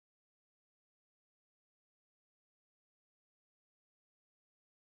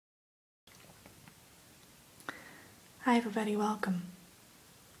Hi everybody, welcome.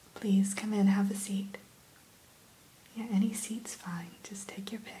 Please come in, have a seat. Yeah, any seat's fine, just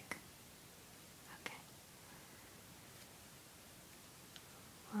take your pick. Okay.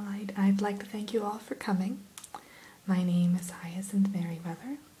 Well, I'd like to thank you all for coming. My name is Hyacinth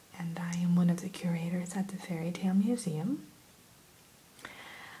Merriweather, and I am one of the curators at the Fairy Tale Museum.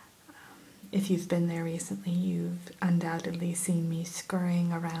 If you've been there recently, you've undoubtedly seen me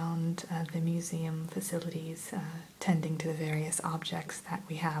scurrying around the museum facilities, tending to the various objects that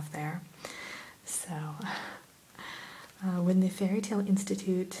we have there. So, when the Fairy Tale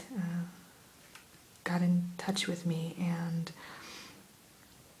Institute got in touch with me and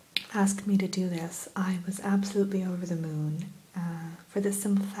asked me to do this, I was absolutely over the moon, for the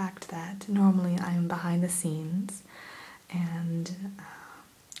simple fact that normally I'm behind the scenes and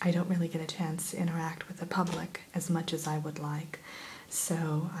I don't really get a chance to interact with the public as much as I would like.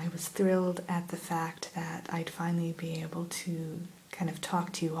 So I was thrilled at the fact that I'd finally be able to kind of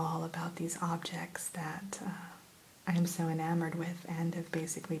talk to you all about these objects that I am so enamored with and have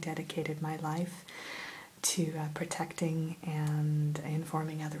basically dedicated my life to protecting and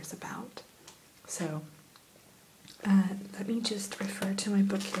informing others about. So let me just refer to my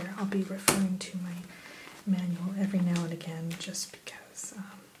book here. I'll be referring to my manual every now and again just because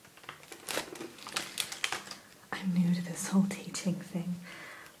I'm new to this whole teaching thing.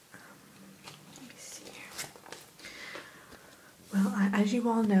 Let me see here. Well, as you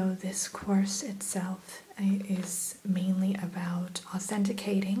all know, this course itself is mainly about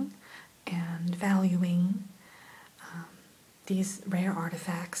authenticating and valuing these rare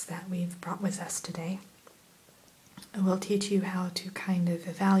artifacts that we've brought with us today. We'll teach you how to kind of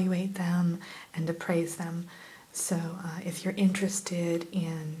evaluate them and appraise them. So if you're interested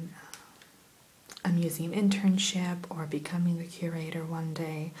in a museum internship or becoming a curator one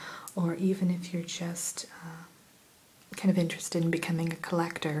day, or even if you're just kind of interested in becoming a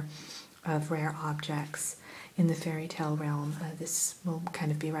collector of rare objects in the fairy tale realm, this will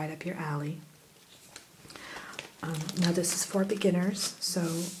kind of be right up your alley. Now this is for beginners,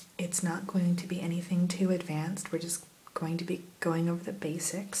 so it's not going to be anything too advanced. We're just going to be going over the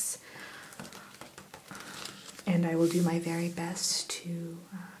basics, and I will do my very best to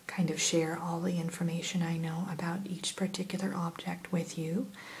kind of share all the information I know about each particular object with you.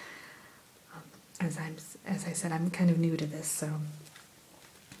 As I said, I'm kind of new to this, so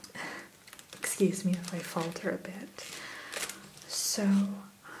excuse me if I falter a bit. So,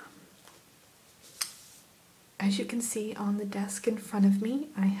 as you can see on the desk in front of me,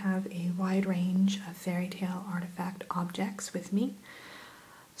 I have a wide range of fairy tale artifact objects with me.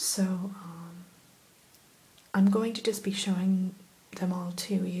 So, I'm going to just be showing them all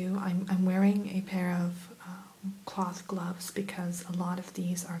to you. I'm wearing a pair of cloth gloves because a lot of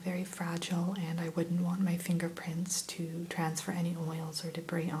these are very fragile and I wouldn't want my fingerprints to transfer any oils or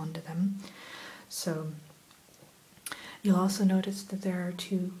debris onto them. So you'll also notice that there are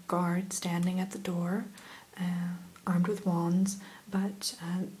two guards standing at the door, armed with wands, but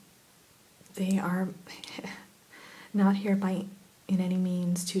they are not here by in any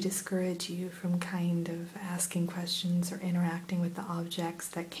means to discourage you from kind of asking questions or interacting with the objects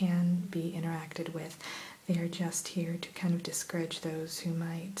that can be interacted with. They are just here to kind of discourage those who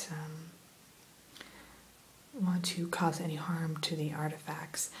might want to cause any harm to the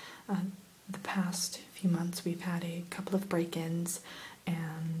artifacts. The past few months we've had a couple of break-ins,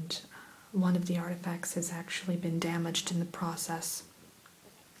 and one of the artifacts has actually been damaged in the process.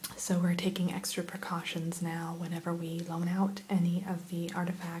 So we're taking extra precautions now whenever we loan out any of the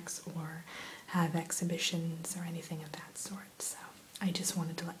artifacts or have exhibitions or anything of that sort. So I just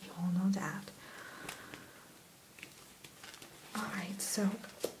wanted to let you all know that. Alright, so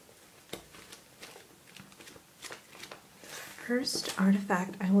the first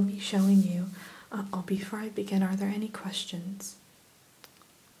artifact I will be showing you, before I begin, are there any questions?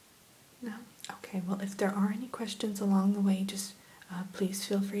 No? Okay, well if there are any questions along the way, just please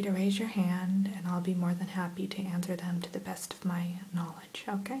feel free to raise your hand and I'll be more than happy to answer them to the best of my knowledge,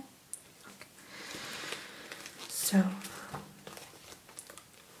 okay? So,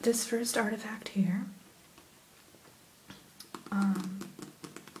 this first artifact here,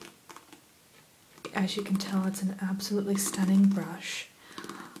 as you can tell, it's an absolutely stunning brush.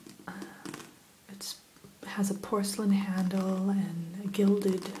 It has a porcelain handle and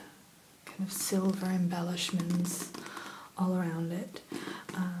gilded kind of silver embellishments all around it.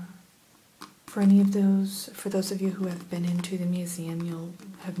 For those of you who have been into the museum, you'll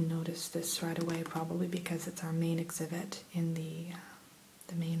have noticed this right away, probably because it's our main exhibit in the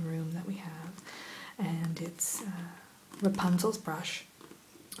main room that we have, and it's Rapunzel's brush.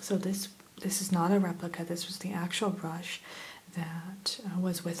 So this this is not a replica, this was the actual brush that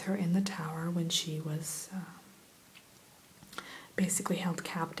was with her in the tower when she was basically held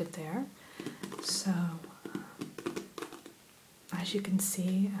captive there. So, as you can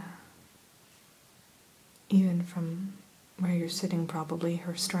see, even from where you're sitting probably,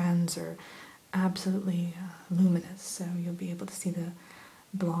 her strands are absolutely luminous, so you'll be able to see the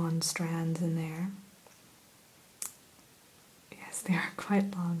blonde strands in there. Yes, they are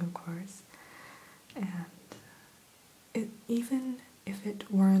quite long, of course. And even if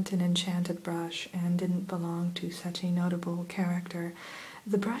it weren't an enchanted brush and didn't belong to such a notable character,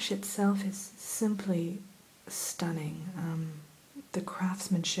 the brush itself is simply stunning. The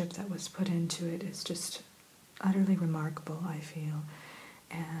craftsmanship that was put into it is just utterly remarkable, I feel.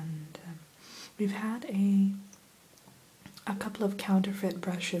 And we've had a couple of counterfeit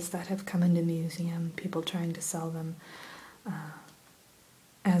brushes that have come into the museum, people trying to sell them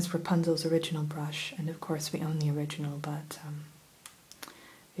as Rapunzel's original brush, and of course we own the original, but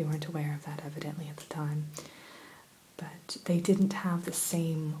we weren't aware of that evidently at the time. But they didn't have the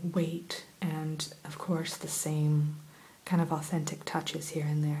same weight and, of course, the same kind of authentic touches here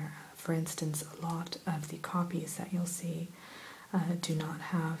and there. For instance, a lot of the copies that you'll see do not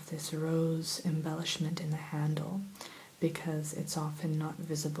have this rose embellishment in the handle because it's often not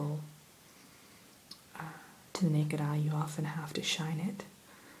visible to the naked eye. You often have to shine it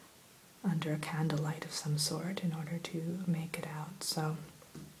under a candlelight of some sort in order to make it out. So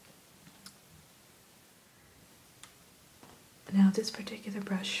now this particular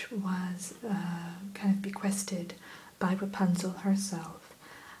brush was kind of bequested by Rapunzel herself.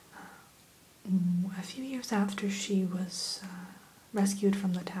 A few years after she was rescued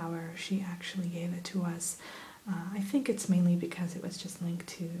from the tower, she actually gave it to us. I think it's mainly because it was just linked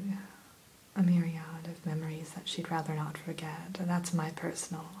to a myriad of memories that she'd rather not forget. That's my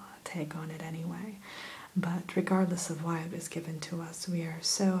personal take on it anyway. But regardless of why it was given to us, we are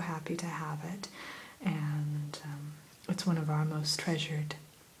so happy to have it, and it's one of our most treasured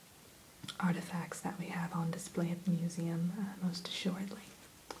artifacts that we have on display at the museum, most assuredly.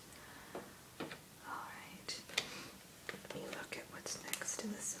 Alright, let me look at what's next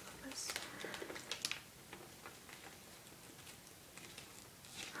in the syllabus.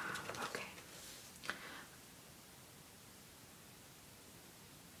 Okay.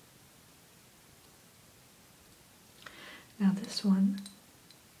 Now this one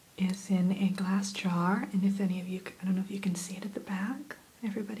is in a glass jar, and if any of you, I don't know if you can see it at the back.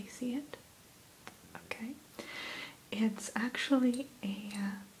 Everybody see it? Okay. It's actually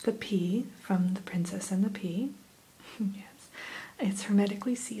the pea from The Princess and the Pea. Yes. It's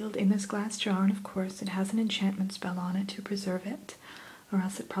hermetically sealed in this glass jar, and of course it has an enchantment spell on it to preserve it, or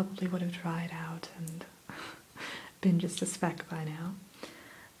else it probably would have dried out and been just a speck by now.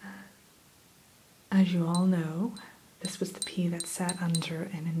 As you all know, this was the pea that sat under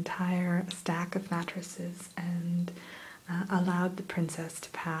an entire stack of mattresses and allowed the princess to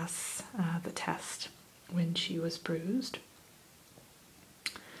pass the test when she was bruised.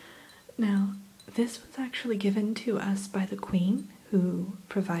 Now, this was actually given to us by the queen who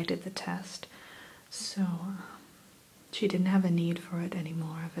provided the test, so she didn't have a need for it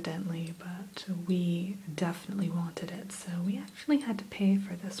anymore, evidently, but we definitely wanted it, so we actually had to pay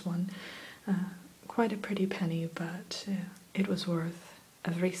for this one. Quite a pretty penny, but it was worth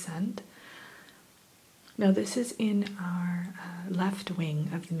every cent. Now this is in our left wing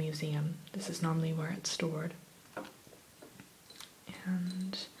of the museum. This is normally where it's stored.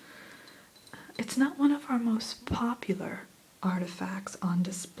 And it's not one of our most popular artifacts on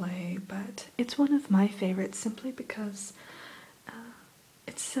display, but it's one of my favorites simply because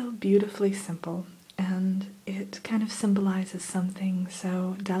it's so beautifully simple, and it kind of symbolizes something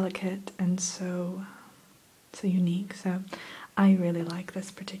so delicate and so unique. So I really like this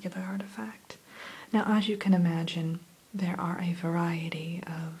particular artifact. Now, as you can imagine, there are a variety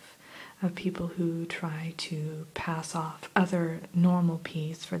of people who try to pass off other normal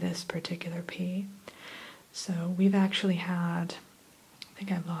peas for this particular pea. So we've actually had, I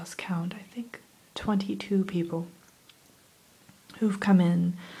think I've lost count, I think 22 people who've come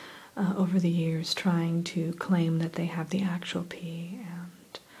in over the years trying to claim that they have the actual pea.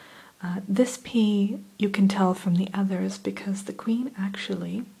 And this pea you can tell from the others because the queen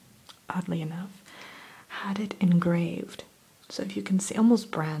actually, oddly enough, had it engraved. So if you can see,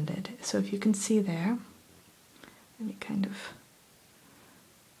 almost branded. So if you can see there, let me kind of,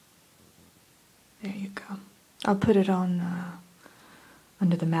 there you go. I'll put it on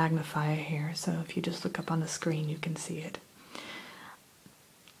under the magnifier here, so if you just look up on the screen you can see it.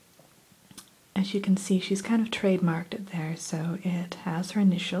 As you can see, she's kind of trademarked it there, so it has her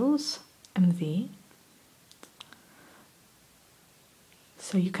initials, MV.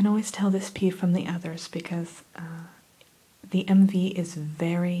 So you can always tell this P from the others because the MV is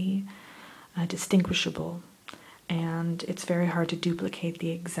very distinguishable, and it's very hard to duplicate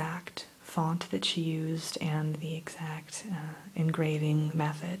the exact font that she used and the exact engraving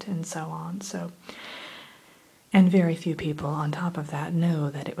method and so on. And very few people on top of that know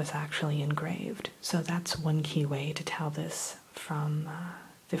that it was actually engraved. So that's one key way to tell this from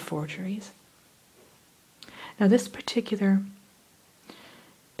the forgeries. Now this particular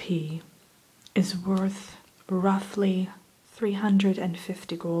P is worth roughly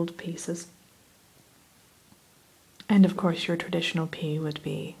 350 gold pieces. And of course your traditional P would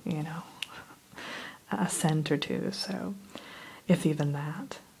be, you know, a cent or two, so if even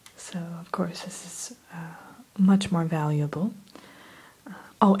that. So of course this is much more valuable.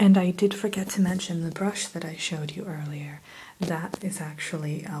 Oh, and I did forget to mention the brush that I showed you earlier. That is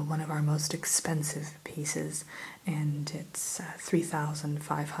actually one of our most expensive pieces, and it's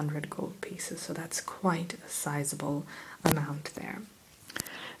 3,500 gold pieces, so that's quite a sizable amount there.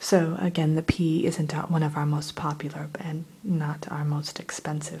 So again, the P isn't one of our most popular and not our most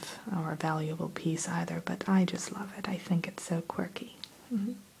expensive or valuable piece either, but I just love it. I think it's so quirky.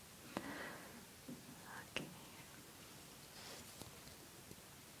 Okay.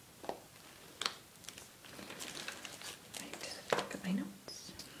 Right, look at my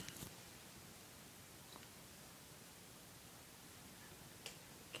notes.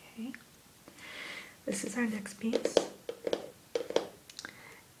 Okay, this is our next piece.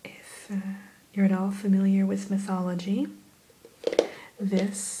 If you're at all familiar with mythology,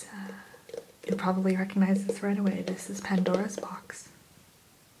 this, you'll probably recognize this right away. This is Pandora's box.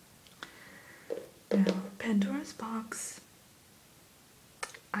 Now, Pandora's box,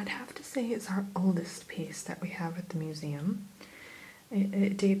 I'd have to say, is our oldest piece that we have at the museum.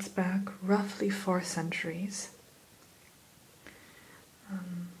 It dates back roughly 4 centuries,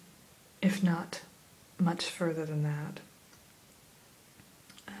 if not much further than that.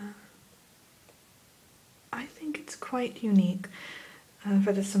 I think it's quite unique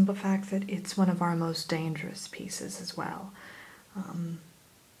for the simple fact that it's one of our most dangerous pieces as well.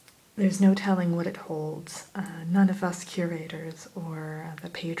 There's no telling what it holds. None of us curators or the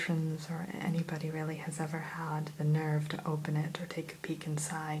patrons or anybody really has ever had the nerve to open it or take a peek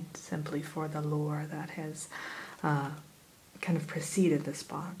inside simply for the lore that has kind of preceded this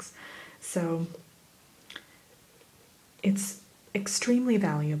box. So it's extremely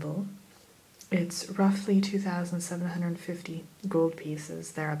valuable. It's roughly 2,750 gold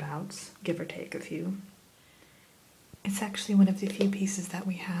pieces, thereabouts, give or take a few. It's actually one of the few pieces that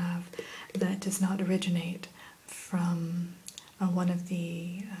we have that does not originate from one of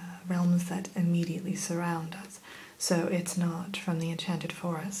the realms that immediately surround us. So it's not from the Enchanted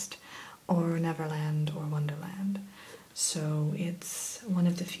Forest or Neverland or Wonderland. So it's one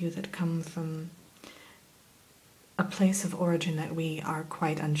of the few that come from a place of origin that we are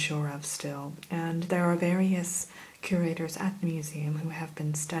quite unsure of still. And there are various curators at the museum who have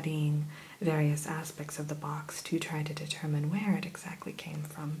been studying various aspects of the box to try to determine where it exactly came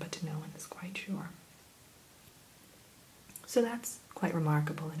from, but no one is quite sure. So that's quite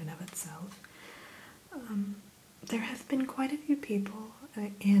remarkable in and of itself. There have been quite a few people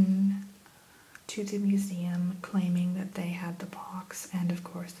to the museum claiming that they had the box, and of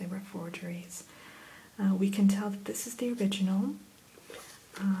course they were forgeries. We can tell that this is the original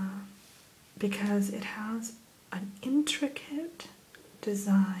because it has an intricate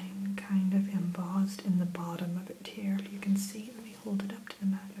design kind of embossed in the bottom of it here. You can see, let me hold it up to the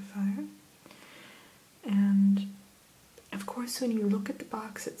magnifier. And of course when you look at the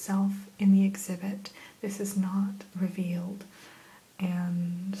box itself in the exhibit, this is not revealed.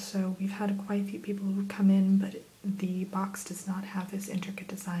 And so we've had quite a few people who come in, but the box does not have this intricate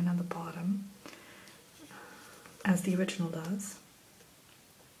design on the bottom, as the original does.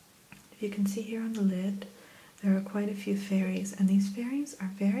 If you can see here on the lid, there are quite a few fairies, and these fairies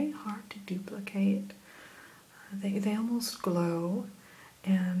are very hard to duplicate. They almost glow,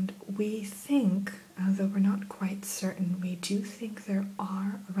 and we think, though we're not quite certain, we do think there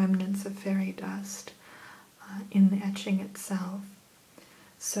are remnants of fairy dust in the etching itself.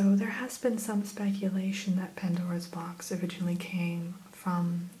 So there has been some speculation that Pandora's box originally came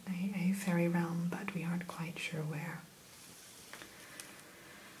from a fairy realm, but we aren't quite sure where.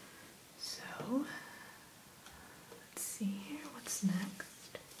 So, let's see here, what's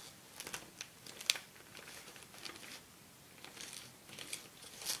next?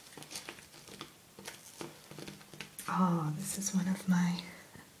 Oh, this is one of my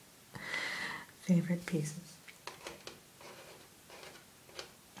favorite pieces.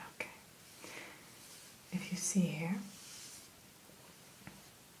 Okay. see here,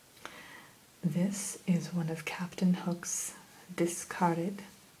 this is one of Captain Hook's discarded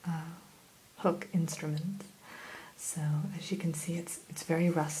hook instruments. So as you can see, it's very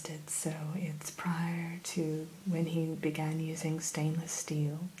rusted, so it's prior to when he began using stainless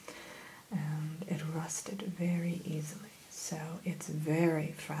steel, and it rusted very easily. So it's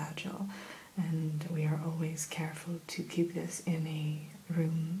very fragile, and we are always careful to keep this in a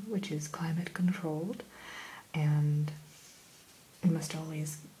room which is climate controlled, and we must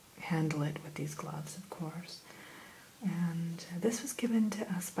always handle it with these gloves, of course. And this was given to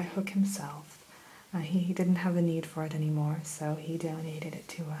us by Hook himself. He didn't have the need for it anymore, so he donated it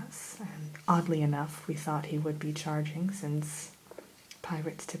to us. And oddly enough, we thought he would be charging, since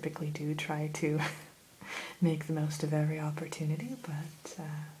pirates typically do try to make the most of every opportunity,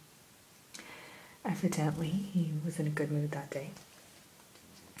 but evidently he was in a good mood that day.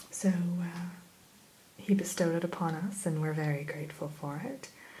 So he bestowed it upon us, and we're very grateful for it.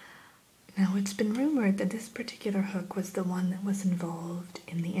 Now, it's been rumored that this particular hook was the one that was involved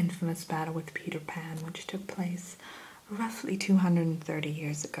in the infamous battle with Peter Pan, which took place roughly 230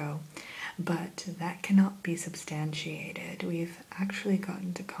 years ago, but that cannot be substantiated. We've actually gotten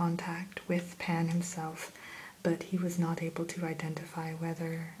into contact with Pan himself, but he was not able to identify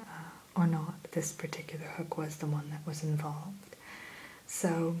whether or not this particular hook was the one that was involved.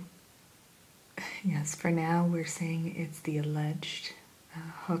 So, yes, for now we're saying it's the alleged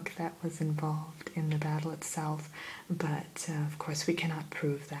hook that was involved in the battle itself, but of course we cannot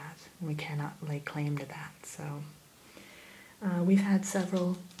prove that. We cannot lay claim to that. So we've had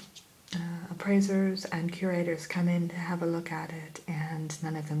several appraisers and curators come in to have a look at it, and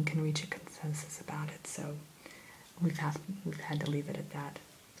none of them can reach a consensus about it, so we've had to leave it at that.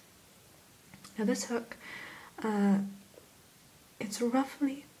 Now this hook, it's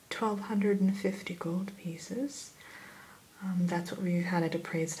roughly 1,250 gold pieces. That's what we've had it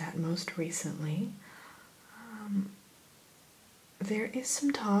appraised at most recently. There is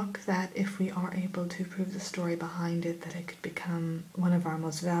some talk that if we are able to prove the story behind it, that it could become one of our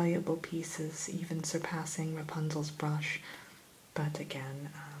most valuable pieces, even surpassing Rapunzel's brush. But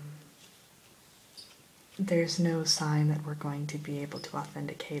again, there's no sign that we're going to be able to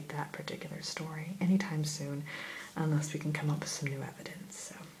authenticate that particular story anytime soon, unless we can come up with some new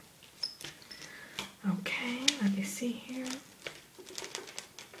evidence. So. Okay, let me see here.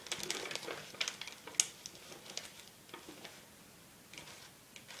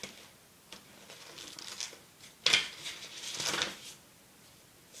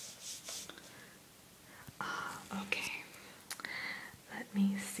 Okay, let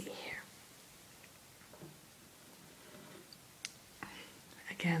me see here.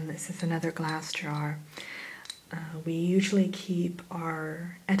 Again, this is another glass jar. We usually keep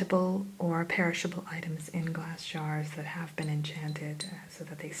our edible or perishable items in glass jars that have been enchanted so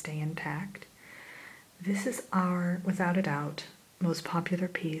that they stay intact. This is our, without a doubt, most popular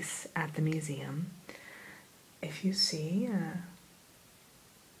piece at the museum. If you see,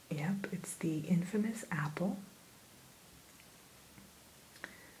 yep, it's the infamous apple.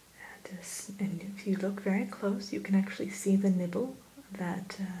 And if you look very close, you can actually see the nibble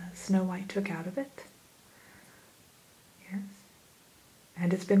that Snow White took out of it. Yes.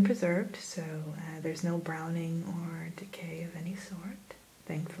 And it's been preserved, so there's no browning or decay of any sort,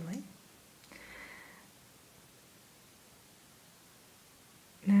 thankfully.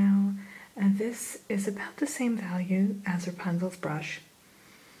 Now, this is about the same value as Rapunzel's brush.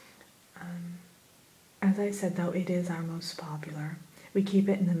 As I said, though, it is our most popular. We keep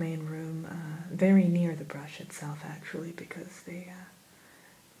it in the main room, very near the brush itself, actually, because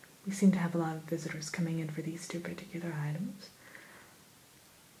we seem to have a lot of visitors coming in for these two particular items.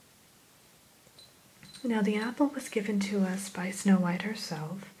 Now, the apple was given to us by Snow White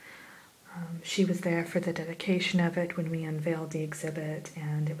herself. She was there for the dedication of it when we unveiled the exhibit,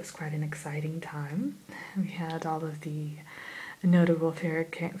 and it was quite an exciting time. We had all of the notable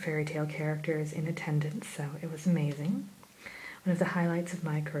fairy tale characters in attendance, so it was amazing. One of the highlights of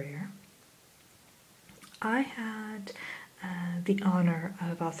my career. I had the honor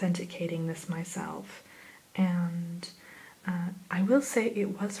of authenticating this myself, and I will say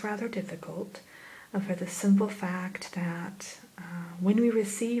it was rather difficult for the simple fact that when we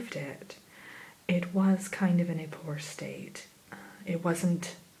received it, it was kind of in a poor state. It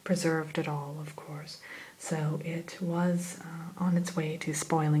wasn't preserved at all, of course, so it was on its way to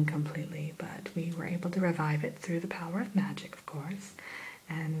spoiling completely, but we were able to revive it through the power of magic, of course,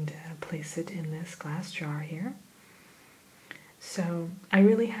 and place it in this glass jar here. So I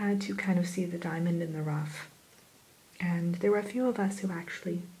really had to kind of see the diamond in the rough, and there were a few of us who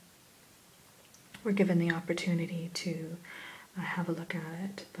actually were given the opportunity to have a look at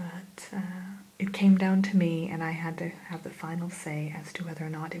it, but it came down to me, and I had to have the final say as to whether or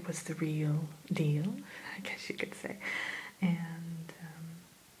not it was the real deal, I guess you could say. And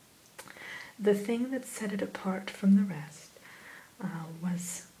the thing that set it apart from the rest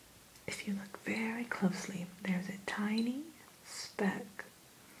was, if you look very closely, there's a tiny speck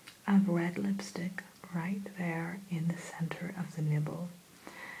of red lipstick right there in the center of the nibble,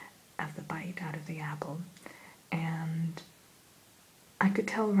 of the bite out of the apple. And I could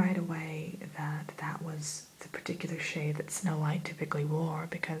tell right away that that was the particular shade that Snow White typically wore,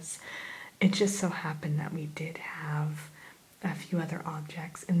 because it just so happened that we did have a few other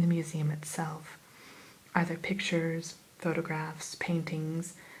objects in the museum itself, either pictures, photographs,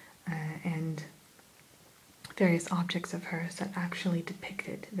 paintings, and various objects of hers that actually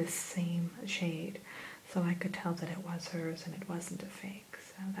depicted this same shade. So I could tell that it was hers and it wasn't a fake.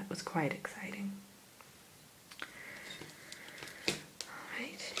 So that was quite exciting.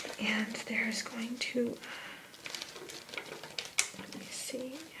 Alright, and there's going to, let me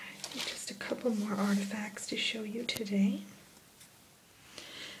see, I think just a couple more artifacts to show you today.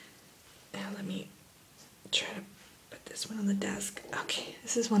 Now let me try to put this one on the desk. Okay,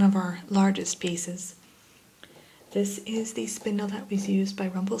 this is one of our largest pieces. This is the spindle that was used by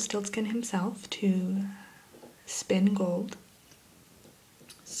Rumpelstiltskin himself to spin gold.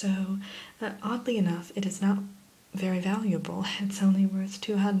 So, oddly enough, it is not very valuable. It's only worth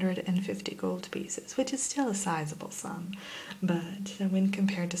 250 gold pieces, which is still a sizable sum. But when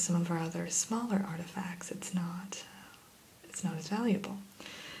compared to some of our other smaller artifacts, it's not as valuable,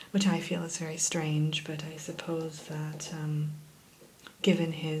 which I feel is very strange. But I suppose that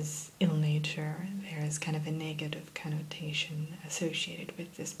given his ill nature, there is kind of a negative connotation associated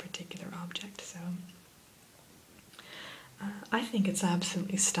with this particular object. So I think it's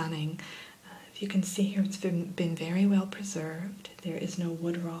absolutely stunning. If you can see here, it's been very well preserved. There is no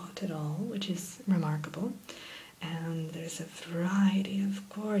wood rot at all, which is remarkable. And there's a variety of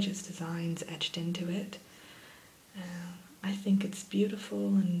gorgeous designs etched into it. I think it's beautiful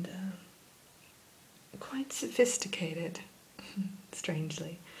and quite sophisticated,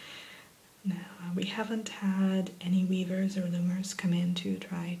 strangely. Now, we haven't had any weavers or loomers come in to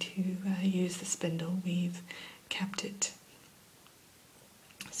try to use the spindle. We've kept it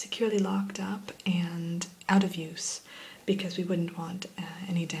securely locked up and out of use because we wouldn't want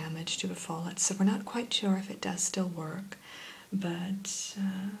any damage to befall it. So we're not quite sure if it does still work, but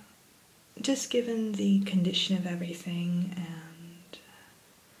just given the condition of everything and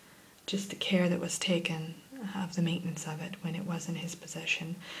just the care that was taken of the maintenance of it when it was in his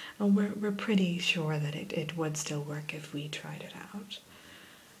possession, we're pretty sure that it would still work if we tried it out.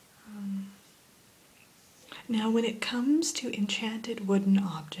 Now, when it comes to enchanted wooden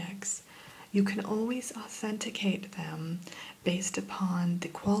objects, you can always authenticate them based upon the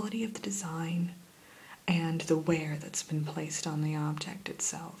quality of the design and the wear that's been placed on the object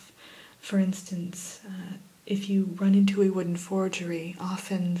itself. For instance, if you run into a wooden forgery,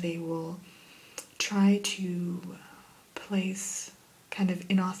 often they will try to place kind of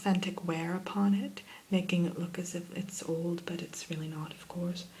inauthentic wear upon it, making it look as if it's old, but it's really not, of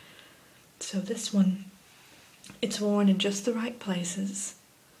course. So this one, it's worn in just the right places,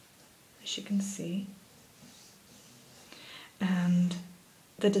 as you can see. And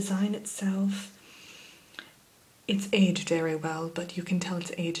the design itself, it's aged very well, but you can tell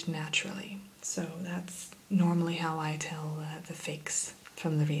it's aged naturally. So that's normally how I tell the fakes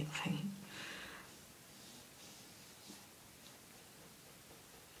from the real thing.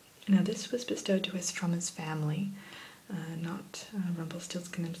 Now this was bestowed to us from his family, not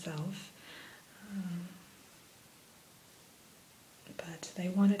Rumpelstiltskin himself. But they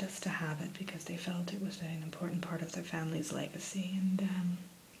wanted us to have it because they felt it was an important part of their family's legacy. And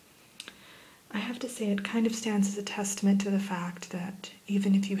I have to say it kind of stands as a testament to the fact that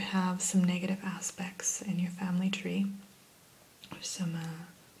even if you have some negative aspects in your family tree, or some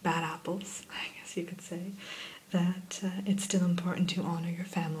bad apples, I guess you could say, that it's still important to honor your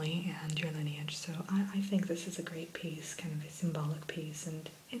family and your lineage. So I think this is a great piece, kind of a symbolic piece, and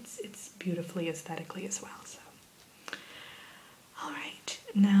it's beautifully aesthetically as well. So, all right,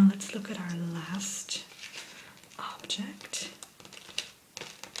 now let's look at our last object.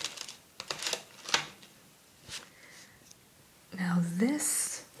 Now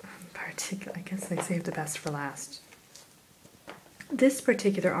this particular, I guess I saved the best for last. This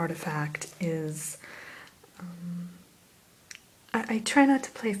particular artifact is, I try not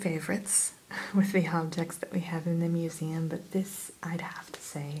to play favorites with the objects that we have in the museum, but this, I'd have to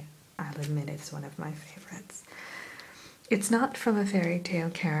say, I'll admit, it's one of my favorites. It's not from a fairy tale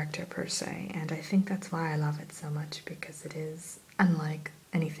character per se, and I think that's why I love it so much, because it is unlike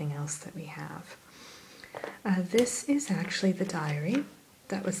anything else that we have. This is actually the diary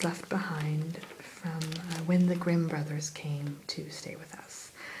that was left behind from when the Grimm brothers came to stay with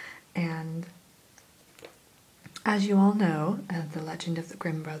us. And as you all know, the legend of the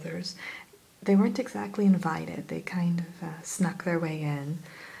Grimm brothers, they weren't exactly invited. They kind of snuck their way in,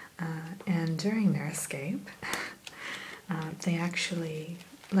 and during their escape, they actually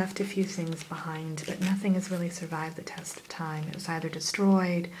left a few things behind, but nothing has really survived the test of time. It was either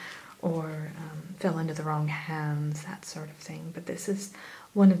destroyed or fell into the wrong hands, that sort of thing. But this is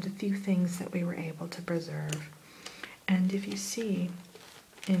one of the few things that we were able to preserve. And if you see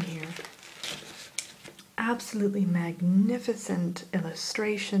in here, absolutely magnificent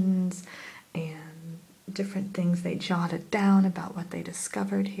illustrations and different things they jotted down about what they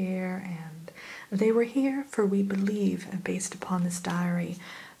discovered here. And they were here for, we believe, based upon this diary,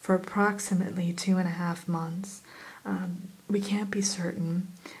 for approximately 2.5 months. We can't be certain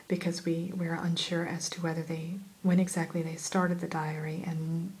because we're unsure as to when exactly they started the diary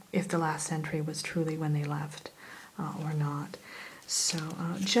and if the last entry was truly when they left or not. So,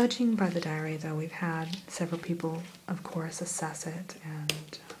 judging by the diary, though, we've had several people, of course, assess it and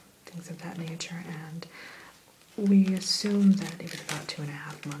things of that nature, and we assume that it was about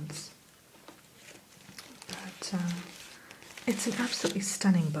 2.5 months. But it's an absolutely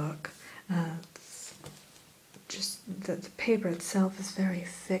stunning book. Just the paper itself is very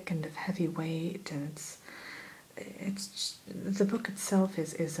thick and of heavy weight, and the book itself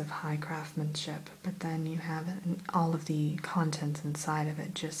is of high craftsmanship, but then you have all of the contents inside of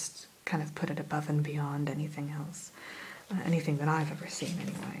it just kind of put it above and beyond anything else, anything that I've ever seen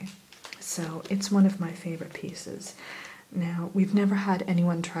anyway. So it's one of my favorite pieces. Now, we've never had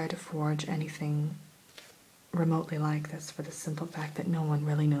anyone try to forge anything remotely like this for the simple fact that no one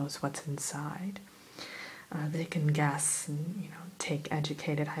really knows what's inside. They can guess and, take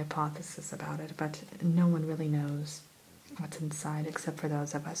educated hypotheses about it, but no one really knows what's inside except for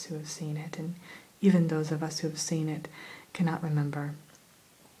those of us who have seen it, and even those of us who have seen it cannot remember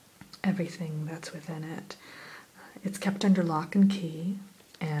everything that's within it. It's kept under lock and key,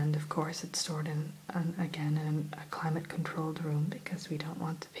 and of course it's stored in a climate-controlled room because we don't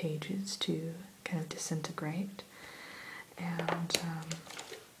want the pages to kind of disintegrate. And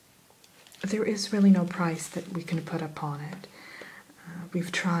there is really no price that we can put upon it.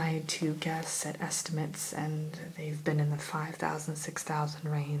 We've tried to guess at estimates, and they've been in the 5,000, 6,000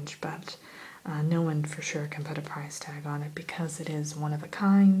 range, but no one for sure can put a price tag on it because it is one of a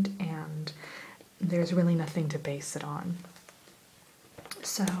kind, and there's really nothing to base it on.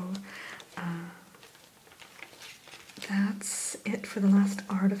 So, that's it for the last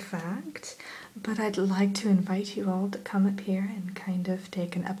artifact, but I'd like to invite you all to come up here and kind of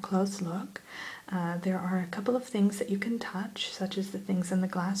take an up-close look. There are a couple of things that you can touch, such as the things in the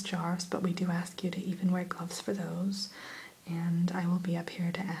glass jars, but we do ask you to even wear gloves for those, and I will be up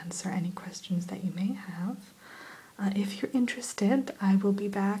here to answer any questions that you may have. If you're interested, I will be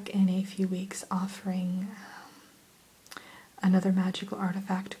back in a few weeks offering another magical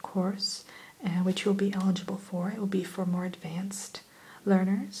artifact course, which you'll be eligible for. It will be for more advanced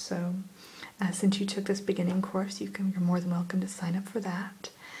learners, so since you took this beginning course, you're more than welcome to sign up for that,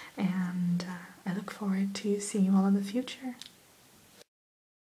 and I look forward to seeing you all in the future.